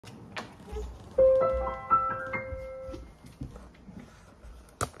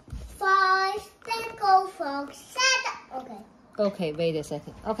frog said. Okay. Okay, wait a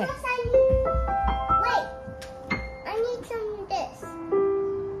second. Okay. Yes, wait. I need some of this.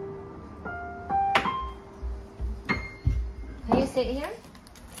 Can you sit here?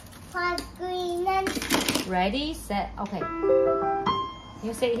 Five green and Ready, set. Okay. Can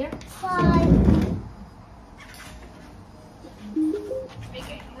you sit here? five.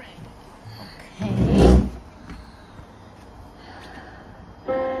 Okay.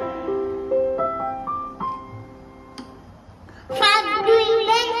 Five green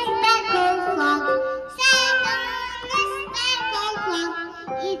and speckled frog sat on the speckled frog,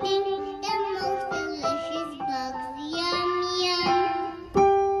 eating the most delicious bugs. Yum yum.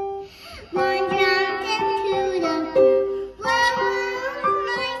 One jumped into the pool, where was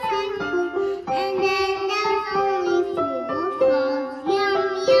nice and cool, and then there was only four frogs. Yum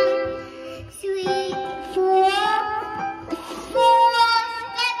yum. Sweet four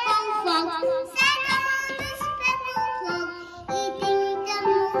speckled frogs sat on the speckled frog, eating the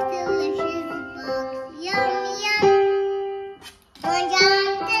most delicious bugs. Yum yum. One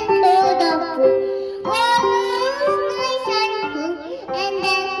jumped into the pool, where was nice and cool, and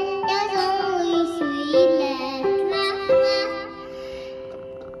then there's only three left. Laugh, laugh.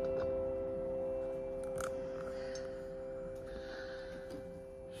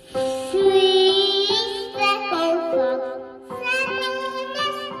 Three speckled frogs sat on the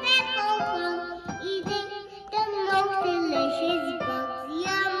speckled frog, eating the most delicious bugs.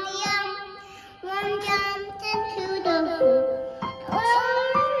 Yum yum. One jumped into the pool,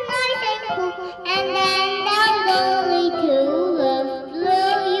 nice and cool, and then there's only two left.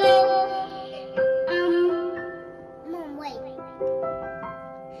 Love you. Mom, wait.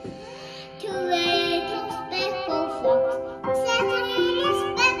 Two little speckled frogs sat on the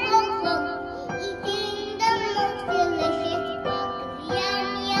speckled frog, eating the most delicious bugs. Yum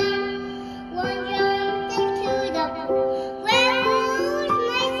yum. One jumped into the pool, where it was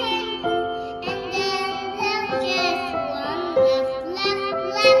nice and cool, and then there's just one left. Left,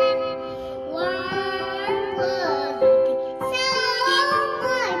 left. One was eating so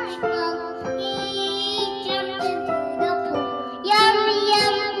much fun, he jumped into the pool. Yum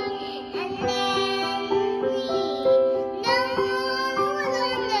yum. And then he nose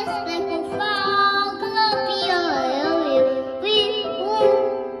on the speckled frog. Love you, wee woo.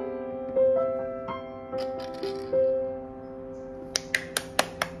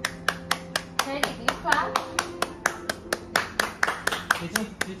 Teddy, do you clap? Did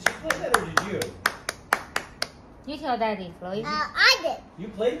you play that or did you? You tell Daddy, Chloe. I did. You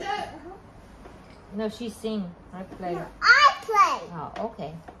played that? No, she sing. I play. I play. Oh,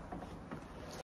 okay.